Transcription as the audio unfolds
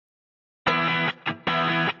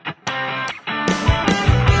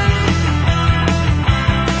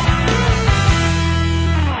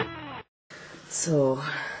So,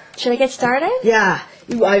 should I get started? yeah,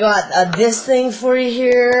 I got this thing for you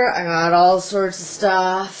here. I got all sorts of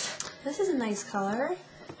stuff. This is a nice color.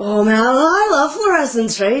 Oh man, I love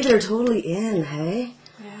fluorescents, right? They're totally in, hey?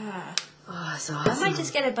 Yeah. Oh, it's awesome. I might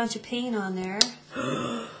just get a bunch of paint on there.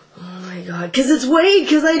 Oh my god, because it's white,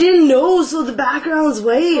 because I didn't know, so the background's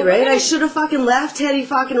white, Well, right? I should have fucking left Teddy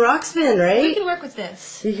fucking Ruxpin, right? We can work with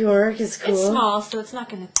this. You can work, it's cool. It's small, so it's not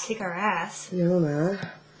going to kick our ass. No, man.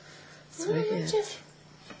 Just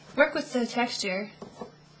work with the texture.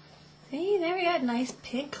 See, there we got a nice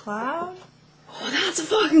pink cloud. Oh, that's a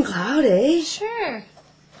fucking cloud, eh? Sure.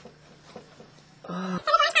 Oh.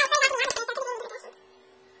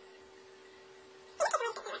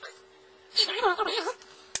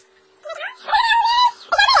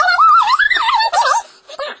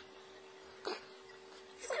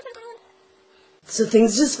 So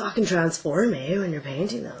things just fucking transform, eh, when you're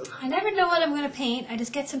painting them. I never know what I'm going to paint. I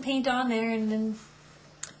just get some paint on there and then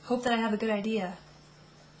hope that I have a good idea.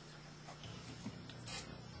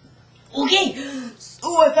 Okay,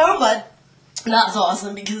 so I found one. That's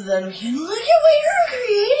awesome because then we can look at what you're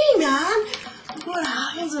creating, man. Look what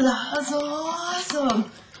happens with that. That's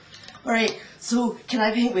awesome. Alright, so can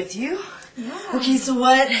I paint with you? Yeah. Okay, so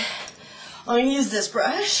what? I'm going to use this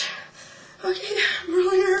brush. Okay, I'm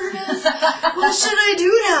really nervous. What should I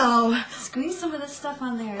do now? Squeeze some of this stuff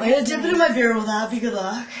on there. I'm going to dip it in my beer. Will that be good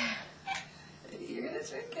luck? You're going to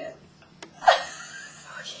drink it.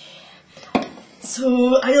 Okay.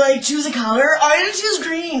 So, I choose a color. I'm going to choose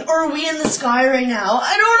green. Or are we in the sky right now?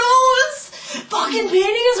 I don't know. It's fucking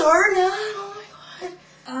painting is hard, man. Oh my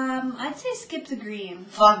god. I'd say skip the green.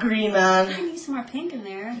 Fuck green, man. I need some more pink in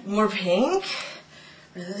there. More pink?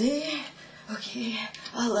 Really? Okay.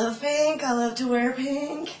 I love pink. I love to wear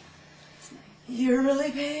pink. You're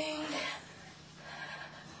really pink.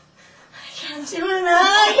 I can't do it, man.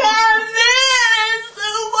 I can't do it. It's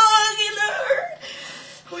so fucking hard.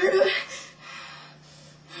 Where do I...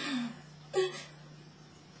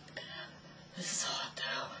 This is hot,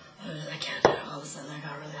 though. I can't do it. All of a sudden, I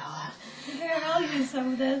got really hot. Here, I'll use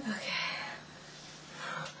some of this. Okay.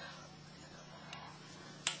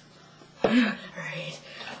 Alright.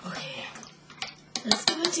 Okay. Let's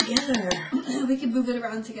do it together. We can move it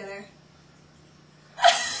around together.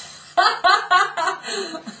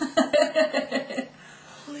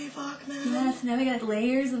 Holy fuck, man. Yes, now we got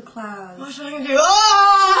layers of clouds. What should I do?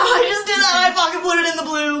 Oh! I just did that. I fucking put it in the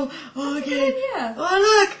blue. Okay. Yeah. Oh,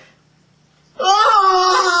 look.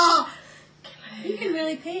 Oh! You can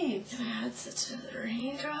really paint. Can I add such a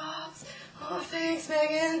raindrops? Oh, thanks,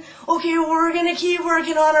 Megan. Okay, we're gonna keep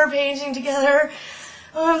working on our painting together.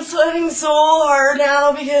 I'm sweating so hard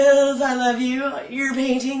now because I love you. Your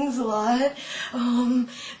paintings a lot.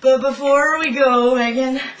 But before we go,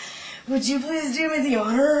 Megan, would you please do me the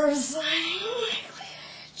honor of signing my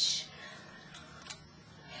glitch?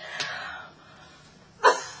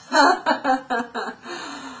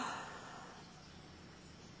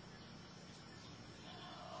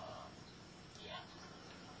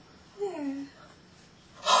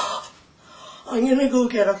 I'm gonna go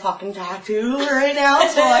get a fucking tattoo right now,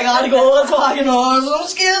 so I gotta go. It's fucking awesome.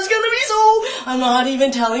 Skid's gonna be so... I'm not even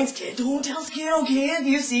telling Skid. Don't tell Skid, okay, if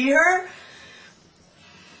you see her.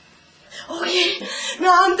 Okay,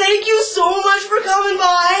 man, thank you so much for coming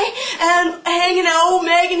by and hanging out with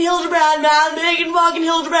Meghan Hildebrand, man. MeghanFucking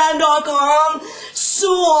So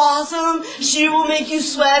awesome. She will make you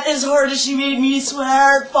sweat as hard as she made me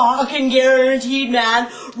sweat. Fucking guaranteed, man.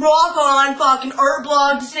 Rock on, fucking art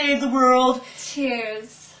blog to save the world.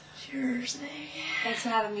 Cheers. Cheers, Megan. Thanks for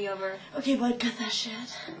having me over. Okay, bud, cut that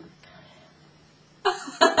shit.